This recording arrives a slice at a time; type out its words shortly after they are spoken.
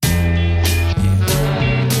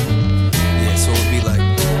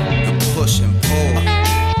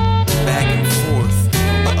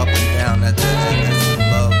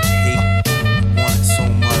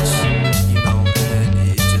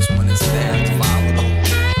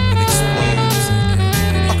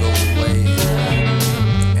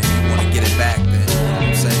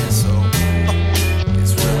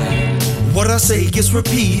say gets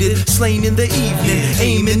repeated. Slain in the evening,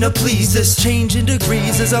 aiming to please us. Changing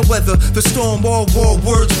degrees as I weather the storm. All war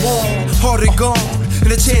words warm, heart and gone.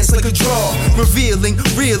 And a chance like a draw, revealing,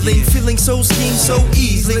 reeling, feeling so scheme so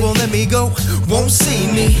easily. Won't let me go, won't see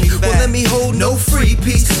me, won't let me hold no free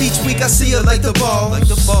peace. Each week I see her like the ball,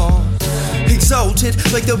 exalted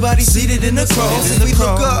like the body seated in the cross. If we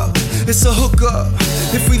look up, it's a hookup.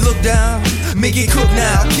 If we look down, make it cook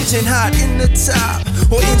now. Kitchen hot in the top,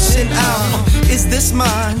 or inching out. Is this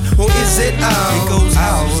mine, or is it ours? It goes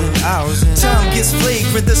hours and hours. Time gets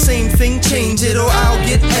flagrant, the same thing, change it, or I'll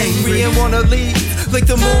get angry and wanna leave. Like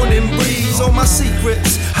the morning breeze, all my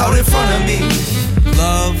secrets out in front of me.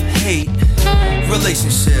 Love, hate,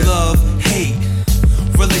 relationship. Love, hate,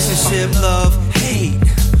 relationship. Love, hate,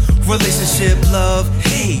 relationship. Love,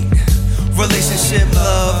 hate, relationship.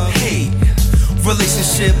 Love, hate,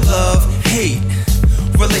 relationship. Love, hate,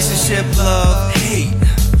 relationship. Love, hate,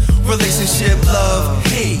 relationship. Love,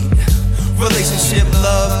 hate, relationship.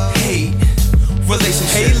 Love, hate,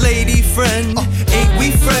 relationship. Hey lady friend, ain't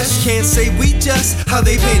we fresh? Can't say we just how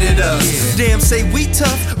they painted us. Damn, say we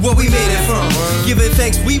tough, what we made it from. Giving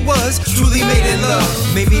thanks we was truly made in love.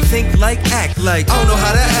 Made me think like, act like, I don't know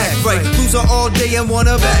how to act right. Losing all day and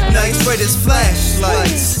wanna back nights. Bright as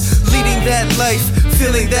flashlights, leading that life,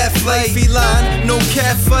 feeling that flight. Feline, no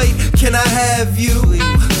cat fight, can I have you?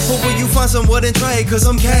 Or will you find someone and try it cause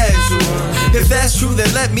I'm casual? If that's true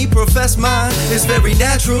then let me profess mine. It's very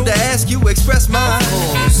natural to ask you, express mine.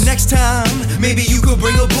 Next time, maybe you could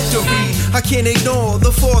bring a book to read. I can't ignore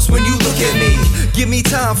the force when you look at me. Give me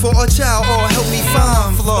time for a child or help me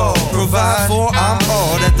find flaws. Provide for I'm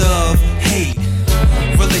all that the love, hate,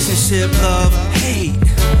 relationship, love, hate,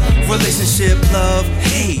 relationship, love,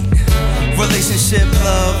 hate, relationship,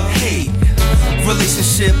 love, hate,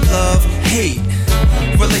 relationship, love, hate,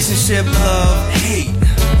 relationship, love, hate,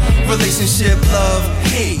 relationship, love,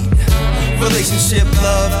 hate, relationship,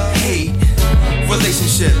 love, hate,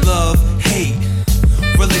 relationship, love, hate,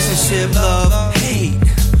 relationship, love, hate,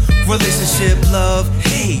 relationship, love,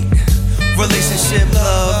 hate, relationship,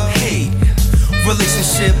 love, hate,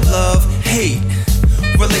 relationship, love, hate,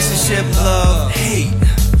 relationship, love, hate,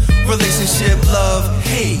 relationship, love,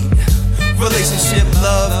 hate, relationship,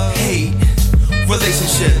 love, hate,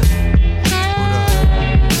 relationship.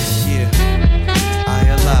 Yeah, I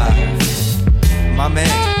alive, my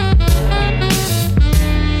man.